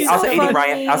Richardson. Also, funny. AD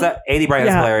Bryant. Also, AD Bryant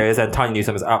is hilarious, and Tanya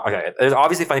Newsom is okay. There's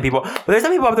obviously funny people, but there's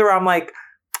some people up there where I'm like,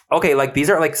 okay, like these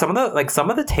are like some of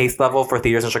the taste level for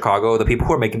theaters in Chicago. The people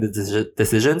who are making the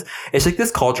decisions, it's like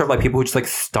this culture of like people who just like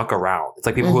stuck around. It's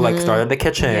like people who like started in the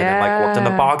kitchen and like worked in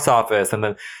the box office and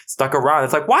then stuck around.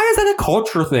 It's like, why is that a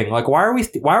culture thing? Like, why are we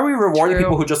rewarding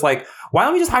people who just like? Why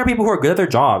don't we just hire people who are good at their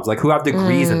jobs, like who have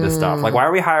degrees in this stuff? Like, why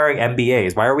are we hiring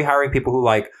MBAs? Why are we hiring people who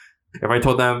like? If I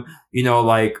told them, you know,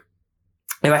 like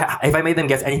if I made them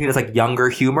guess anything that's like younger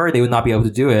humor, they would not be able to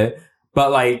do it.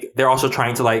 But like, they're also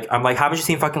trying to like, I'm like, haven't you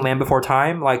seen fucking Land Before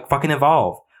Time? Like, fucking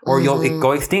evolve, or you'll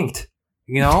go extinct.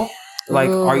 You know, like,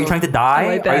 are you trying to die?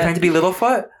 like Are you trying to be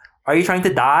Littlefoot? Are you trying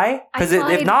to die? Because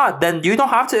if not, then you don't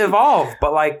have to evolve.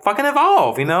 But like, fucking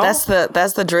evolve. You know, That's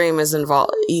the dream, is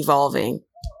evolving.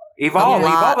 Evolve.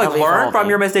 Like, learn from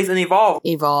your mistakes and evolve.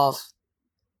 Evolve.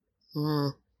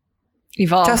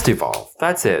 Evolve. Just evolve.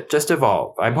 That's it. Just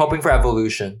evolve. I'm hoping for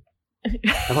evolution.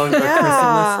 I'm hoping for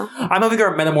Yeah. I'm hoping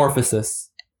for metamorphosis.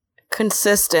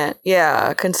 Consistent.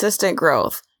 Yeah. Consistent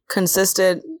growth.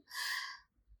 Consistent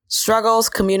struggles,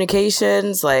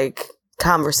 communications, like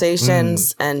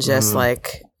conversations, and just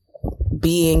like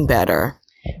being better.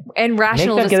 And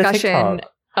rational Make them get a discussion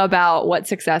TikTok. about what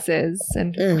success is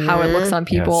and how it looks on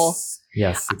people.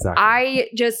 Yes, exactly.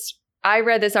 I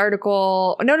read this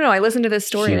article. No, I listened to this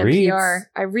story She on reads. NPR.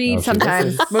 I read she sometimes,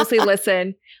 listens. mostly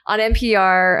listen on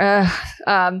NPR.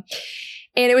 And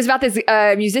it was about this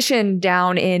musician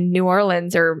down in New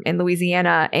Orleans or in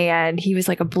Louisiana, and he was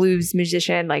like a blues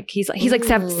musician. Like he's like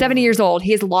 70 years old.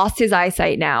 He has lost his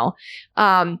eyesight now,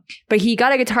 but he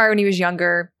got a guitar when he was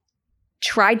younger.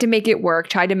 Tried to make it work.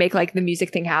 Tried to make like the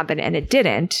music thing happen, and it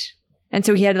didn't. And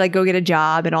so he had to like go get a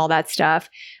job and all that stuff.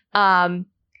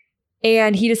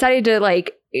 And he decided to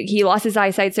like, he lost his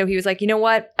eyesight. So he was like, you know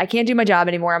what? I can't do my job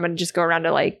anymore. I'm going to just go around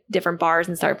to like different bars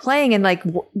and start playing. And like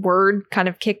word kind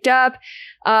of kicked up.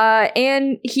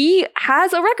 And he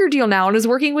has a record deal now and is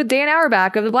working with Dan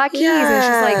Auerbach of the Black Keys. And it's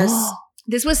just like,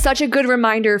 this was such a good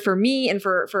reminder for me and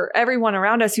for everyone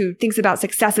around us who thinks about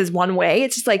success as one way.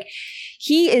 It's just like,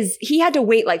 he had to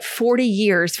wait like 40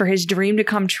 years for his dream to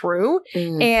come true.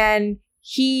 And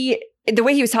the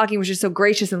way he was talking was just so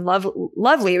gracious and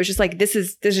lovely. It was just like, this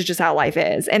is just how life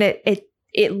is. And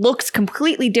it looks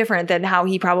completely different than how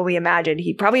he probably imagined.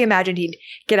 He probably imagined he'd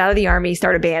get out of the army,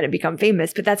 start a band, and become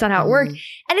famous, but that's not how it worked.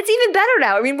 And it's even better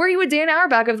now. I mean, working with Dan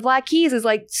Auerbach of the Black Keys is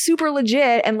like super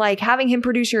legit, and like having him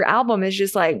produce your album is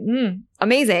just like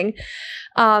amazing.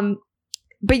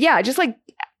 But yeah, just like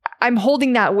I'm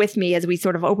holding that with me as we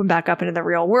sort of open back up into the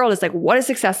real world. It's like, what does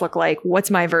success look like? What's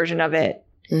my version of it?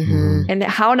 And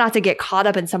how not to get caught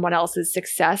up in someone else's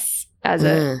success as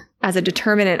a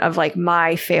determinant of like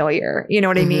my failure. You know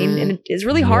what I mean? And it's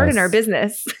really hard in our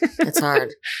business. It's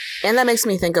hard. And that makes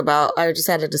me think about, I just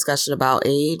had a discussion about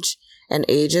age and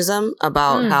ageism,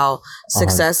 about how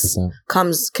success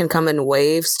 100%. can come in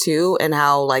waves too, and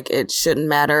how like it shouldn't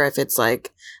matter if it's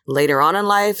like later on in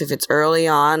life, if it's early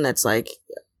on, that's like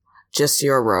just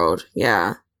your road.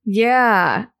 Yeah.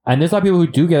 Yeah. And there's a lot of people who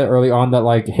do get it early on that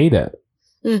like hate it.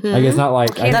 Like it's not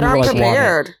like that aren't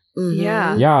prepared.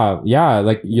 Yeah. Yeah.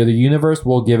 Like the universe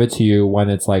will give it to you when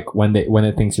it's like when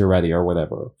it thinks you're ready or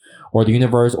whatever, or the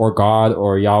universe or God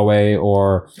or Yahweh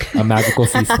or a magical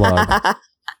sea slug.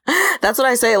 That's what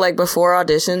I say. Like before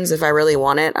auditions, if I really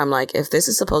want it, I'm like, if this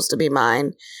is supposed to be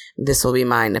mine, this will be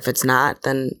mine. If it's not,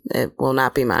 then it will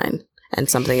not be mine, and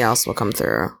something else will come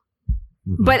through.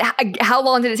 But how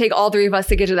long did it take all three of us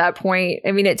to get to that point?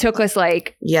 I mean, it took us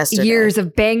like years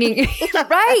of banging,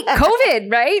 right?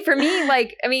 COVID, right? For me,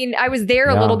 like, I mean, I was there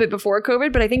a little bit before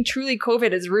COVID, but I think truly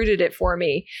COVID has rooted it for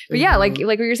me. But yeah, like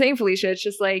what you're saying, Felicia, it's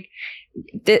just like,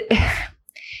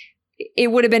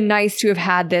 it would have been nice to have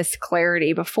had this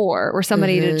clarity before, or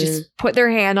somebody to just put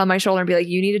their hand on my shoulder and be like,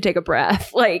 you need to take a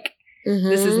breath. Like,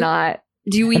 this is not,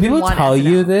 do you even want to tell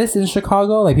you this in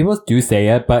Chicago? Like people do say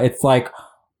it, but it's like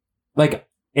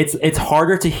it's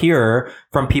harder to hear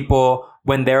from people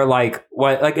when they're like,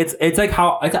 what, like it's like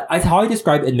how it's how I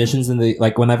describe admissions in the,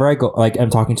 like whenever I go, like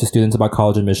I'm talking to students about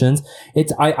college admissions,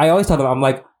 it's I always tell them, I'm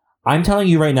like, I'm telling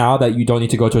you right now that you don't need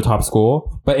to go to a top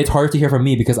school, but it's hard to hear from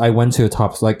me because I went to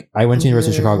University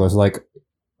of Chicago. So like,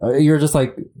 you're just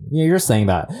like, yeah, you're saying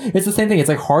that. It's the same thing. It's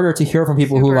like harder to hear from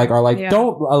people who like are like,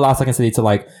 don't allow Second City to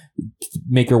like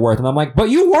make your worth. And I'm like, but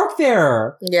you work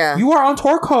there. Yeah. You are on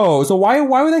Torco. So why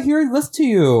would I listen to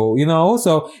you? You know?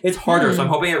 So it's harder. So I'm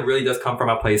hoping it really does come from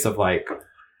a place of like,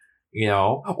 you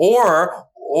know, or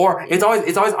it's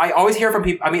always I always hear from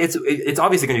people. I mean, it's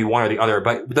obviously going to be one or the other,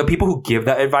 but the people who give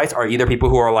that advice are either people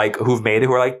who are like, who've made it,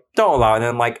 who are like, don't allow it. And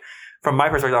then like, from my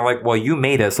perspective, I'm like, well, you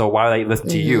made it, so why would I listen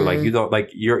to you? Like, you don't, like,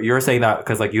 you're saying that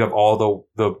because, like, you have all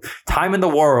the time in the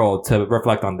world to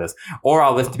reflect on this. Or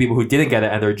I'll listen to people who didn't get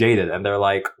it and they're jaded and they're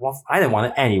like, well, I didn't want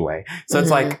it anyway. So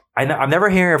it's like, I'm never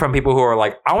hearing from people who are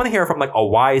like, I want to hear from, like, a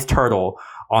wise turtle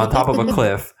on top of a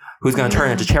cliff who's going to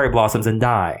turn into cherry blossoms and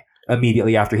die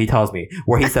immediately after he tells me,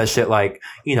 where he says shit like,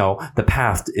 you know, the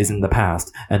past is in the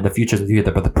past and the future is in the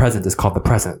future, but the present is called the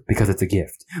present because it's a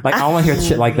gift. Like, I want to hear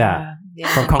shit like that.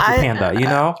 From Kung Fu Panda, you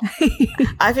know?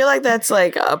 I feel like that's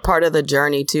like a part of the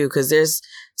journey too, because there's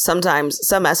sometimes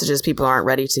some messages people aren't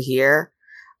ready to hear.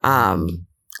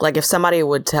 Like if somebody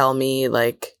would tell me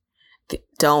like,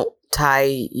 don't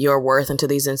tie your worth into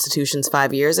these institutions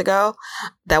 5 years ago,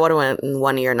 that would have went in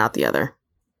one ear, not the other.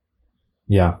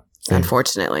 Yeah.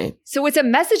 Unfortunately. So it's a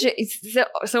message.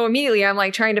 So immediately I'm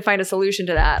like trying to find a solution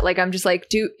to that. Like I'm just like,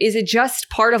 is it just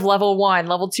part of level 1,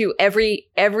 level 2? Every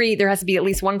there has to be at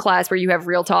least one class where you have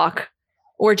real talk,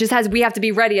 or it just we have to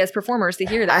be ready as performers to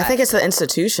hear that. I think it's the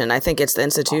institution. I think it's the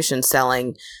institution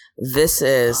selling, this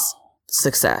is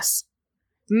success.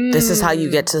 This is how you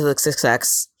get to the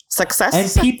success. And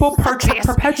people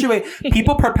perpetuate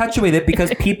it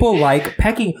because people like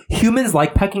humans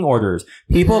like pecking orders.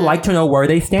 People like to know where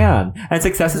they stand. And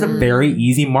success is a very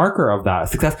easy marker of that.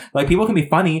 Success, like people can be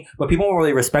funny, but people won't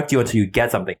really respect you until you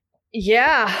get something.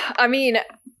 Yeah. I mean,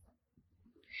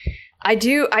 I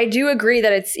do agree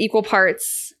that it's equal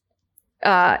parts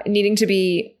needing to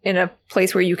be in a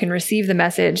place where you can receive the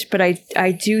message. But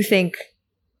I do think,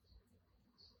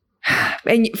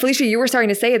 and Felicia, you were starting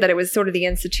to say that it was sort of the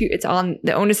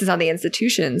onus is on the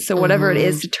institution. So whatever it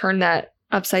is to turn that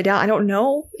upside down, I don't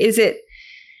know. Is it,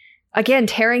 again,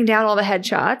 tearing down all the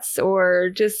headshots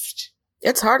or just...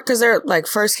 It's hard because they're like,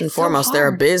 first and foremost, they're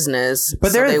a business.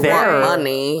 But they there. want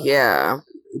money. Yeah.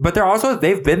 But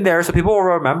they've been there, so people will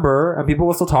remember and people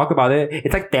will still talk about it.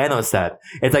 It's like Thanos said.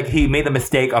 It's like he made the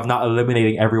mistake of not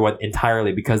eliminating everyone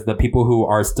entirely because the people who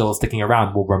are still sticking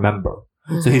around will remember.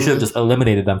 So he should have just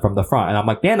eliminated them from the front. And I'm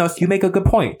like, Thanos, you make a good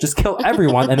point. Just kill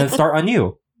everyone and then start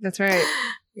anew. That's right.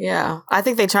 Yeah. I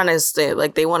think they're trying to stay,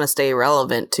 like, they want to stay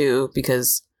relevant too,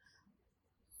 because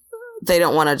they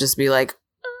don't want to just be like,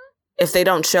 if they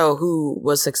don't show who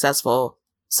was successful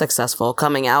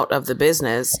coming out of the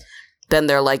business, then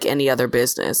they're like any other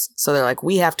business. So they're like,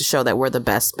 we have to show that we're the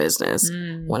best business,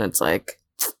 when it's like,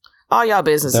 all y'all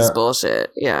business is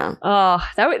bullshit. Yeah. Oh,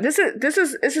 this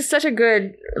is such a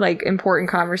good, like, important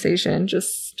conversation.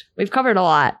 Just, we've covered a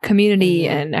lot. Community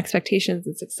and expectations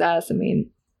and success. I mean,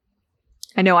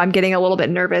 I know I'm getting a little bit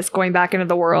nervous going back into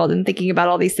the world and thinking about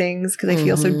all these things because I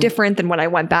feel so different than when I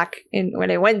went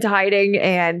into hiding.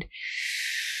 And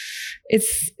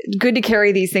it's good to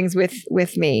carry these things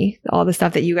with me, all the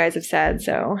stuff that you guys have said.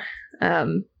 So,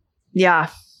 yeah,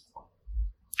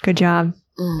 good job.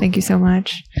 Thank you so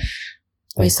much.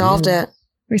 We solved it.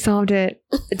 We solved it.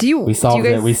 We solved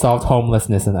it. We solved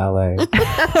homelessness in LA.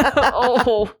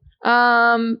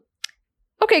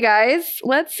 Okay, guys,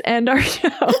 let's end our show.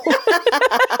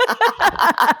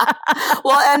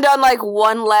 We'll end on like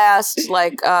one last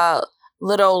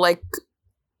little like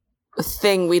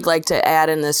thing we'd like to add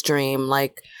in this dream.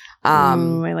 Like,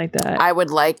 Ooh, I like that.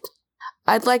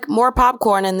 I'd like more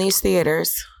popcorn in these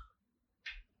theaters.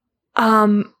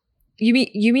 You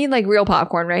mean like real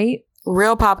popcorn, right?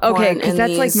 Real popcorn. Okay, because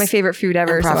that's like my favorite food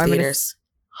ever. So I'm gonna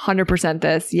 100%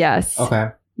 this. Yes. Okay.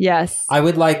 Yes. I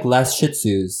would like less Shih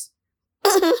Tzus.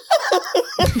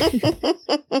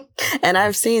 And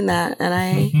I've seen that, and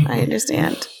I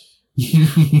understand. What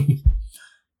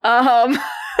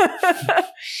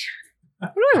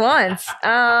do I want?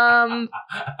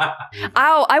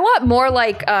 I want more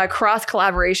like cross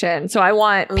collaboration. So I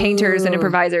want painters and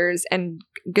improvisers and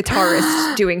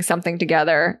guitarists doing something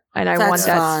together, and I want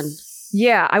that. Fun.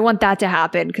 Yeah, I want that to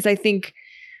happen because I think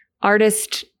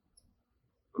artists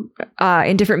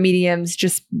in different mediums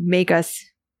just make us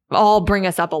all bring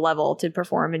us up a level to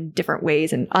perform in different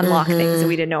ways and unlock things that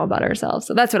we didn't know about ourselves.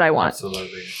 So that's what I want.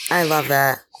 Absolutely. I love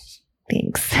that.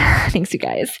 Thanks. Thanks, you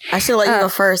guys. I should let you go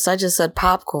first. I just said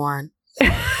popcorn.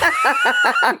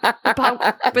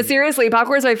 But seriously,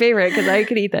 popcorn is my favorite because I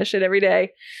could eat that shit every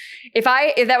day. If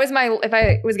I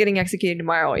was getting executed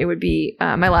tomorrow, it would be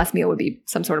my last meal would be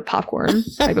some sort of popcorn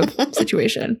type of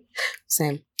situation.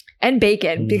 Same. And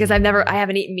bacon because I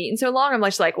haven't eaten meat in so long. I'm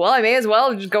just like, well, I may as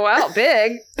well just go out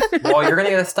big. Well, you're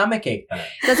gonna get a stomach ache then.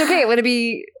 That's okay. Would it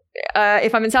be?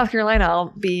 If I'm in South Carolina,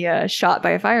 I'll be shot by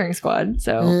a firing squad.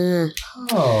 So,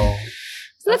 Oh,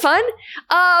 isn't that fun?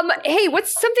 Hey,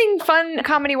 what's something fun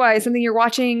comedy wise? Something you're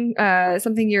watching?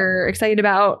 Something you're excited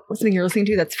about? What's something you're listening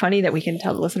to that's funny that we can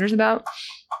tell the listeners about?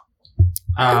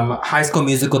 High School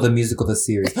Musical, the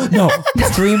series. No,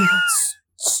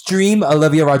 stream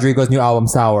Olivia Rodrigo's new album,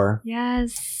 Sour.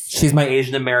 Yes, She's my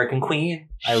Asian American queen.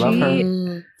 I love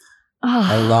her. I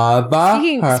Oh, love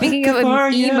her. speaking of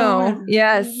an emo,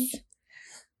 yes.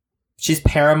 She's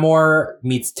Paramore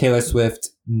meets Taylor Swift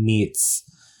meets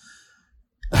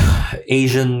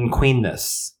Asian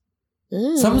queenness.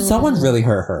 Someone really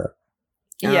hurt her.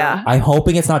 Yeah. I'm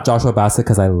hoping it's not Joshua Bassett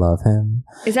because I love him.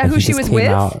 Is that And who he she just was came with?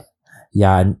 out-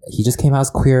 Yeah, and he just came out as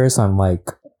queer, so I'm like,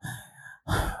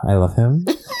 I love him.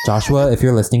 Joshua, if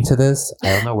you're listening to this,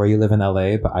 I don't know where you live in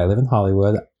LA, but I live in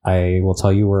Hollywood. I will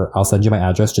tell you where. I'll send you my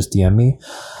address. Just DM me.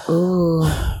 Ooh.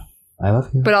 I love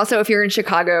you. But also, if you're in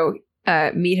Chicago,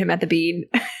 meet him at the Bean.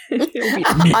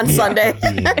 On Sunday.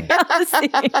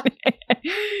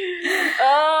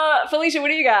 Felicia, what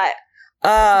do you got?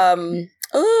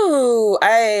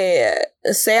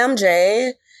 Sam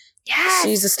J. Yes.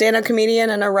 She's a stand-up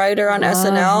comedian and a writer on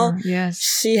SNL. Yes.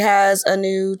 She has a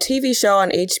new TV show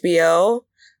on HBO.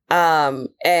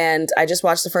 And I just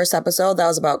watched the first episode. That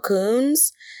was about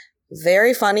coons.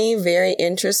 Very funny, very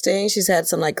interesting. She's had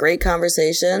some like great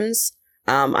conversations.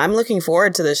 I'm looking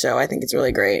forward to the show. I think it's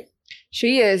really great.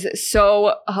 She is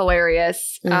so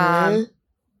hilarious. Mhm.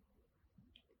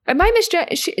 Am I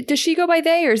does she go by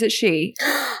they or is it she?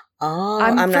 Oh,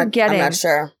 I'm forgetting. I'm not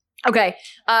sure. Okay.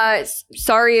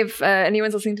 Sorry if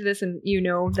anyone's listening to this and you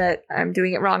know that I'm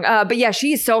doing it wrong. But yeah,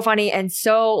 she is so funny and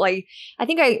so like, I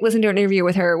think I listened to an interview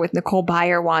with her with Nicole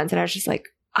Byer once and I was just like,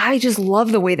 I just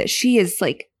love the way that she is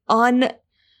like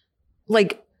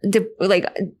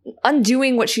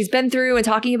undoing what she's been through and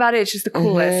talking about it. It's just the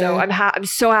coolest. So I'm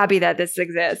so happy that this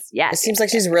exists. Yes. It seems like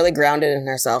she's really grounded in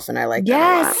herself and I like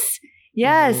that a lot.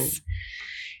 Yes.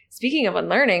 Speaking of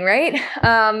unlearning, right?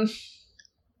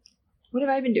 What have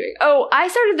I been doing? Oh, I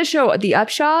started the show The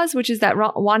Upshaws, which is that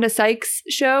Wanda Sykes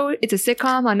show. It's a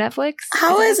sitcom on Netflix.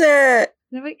 How is it?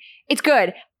 It's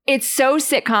good. It's so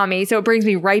sitcom-y, so it brings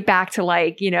me right back to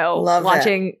like, Love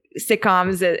watching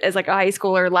sitcoms as like a high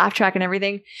schooler, laugh track and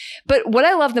everything. But what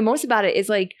I love the most about it is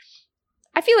like,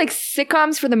 I feel like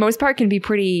sitcoms for the most part can be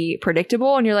pretty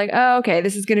predictable and you're like, oh, okay,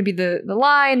 this is going to be the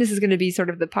line. This is going to be sort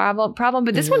of the problem.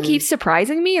 But this one keeps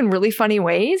surprising me in really funny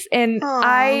ways. And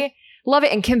I love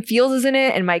it. And Kim Fields is in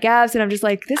it and Mike Epps. And I'm just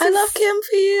like, I love Kim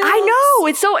Fields. I know.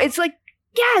 It's like,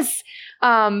 yes.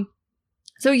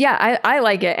 So yeah, I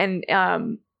like it. And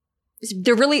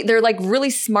they're like really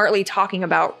smartly talking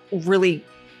about really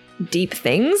deep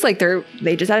things. Like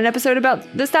they just had an episode about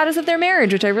the status of their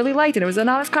marriage, which I really liked. And it was an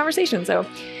honest conversation. So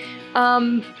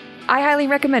I highly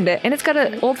recommend it. And it's got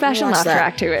an old fashioned laugh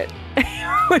track to it.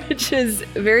 which is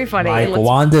very funny. Like Let's-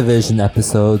 WandaVision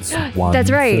episodes 1 That's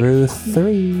right. through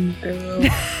 3.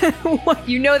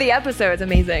 You know the episodes.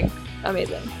 Amazing.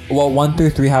 Well, 1 through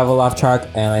 3 have a laugh track,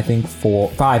 and I think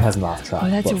 5 has a laugh track. Oh,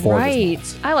 that's but 4 does right.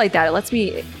 not. I like that. It lets me.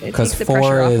 It Because takes the pressure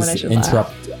 4 off when I is should laugh.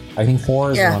 interrupt. I think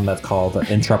 4 is Yeah. the one that's called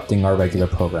interrupting our regular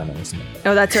programming or something.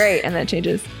 Oh, that's right. And that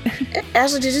changes.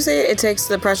 Ashley, did you say it takes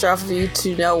the pressure off of you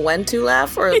to know when to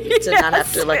laugh or to not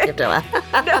have to like you have to laugh?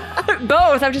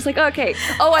 Both. I'm just like, okay.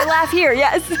 Oh, I laugh here.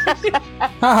 Yes.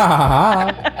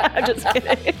 I'm just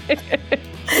kidding.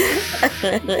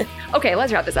 Okay,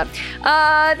 let's wrap this up.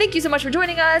 Thank you so much for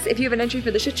joining us. If you have an entry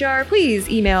for the shit jar, please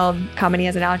email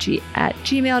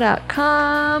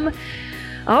comedyhasanouchie@gmail.com.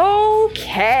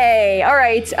 Okay. All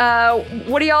right.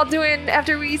 What are y'all doing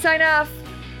after we sign off?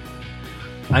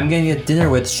 I'm getting a dinner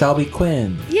with Shelby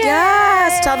Quinn.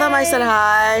 Yes, tell them I said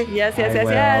hi. Yes, yes, I yes,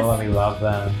 will. yes. We love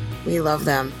them. We love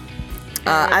them.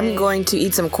 I'm going to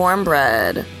eat some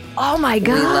cornbread. Oh my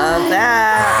god. We love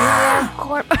that.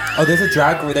 Oh,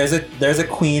 there's a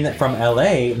queen from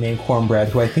LA named Cornbread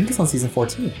who I think is on season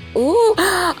 14. Ooh.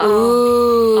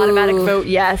 Ooh. Automatic vote,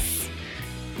 yes.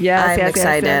 Yes, I'm yes,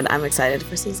 excited. Yes, yes. I'm excited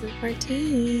for season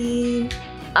 14.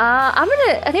 I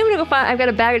think I'm gonna go find. I've got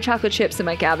a bag of chocolate chips in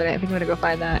my cabinet. I think I'm gonna go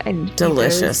find that and eat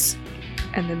Delicious. those.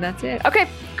 And then that's it. Okay,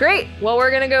 great. Well,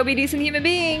 we're gonna go be decent human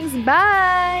beings.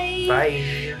 Bye. Bye.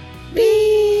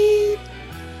 Beep.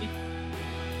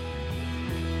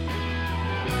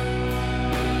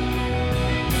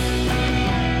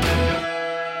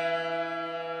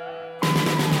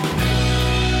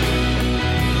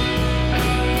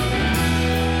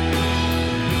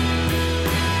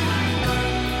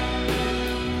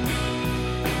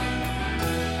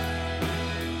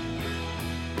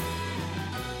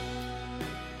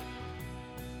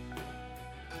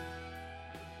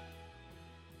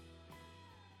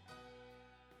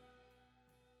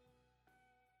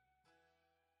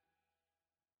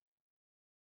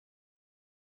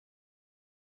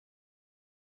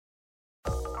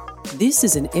 This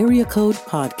is an Area Code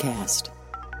Podcast.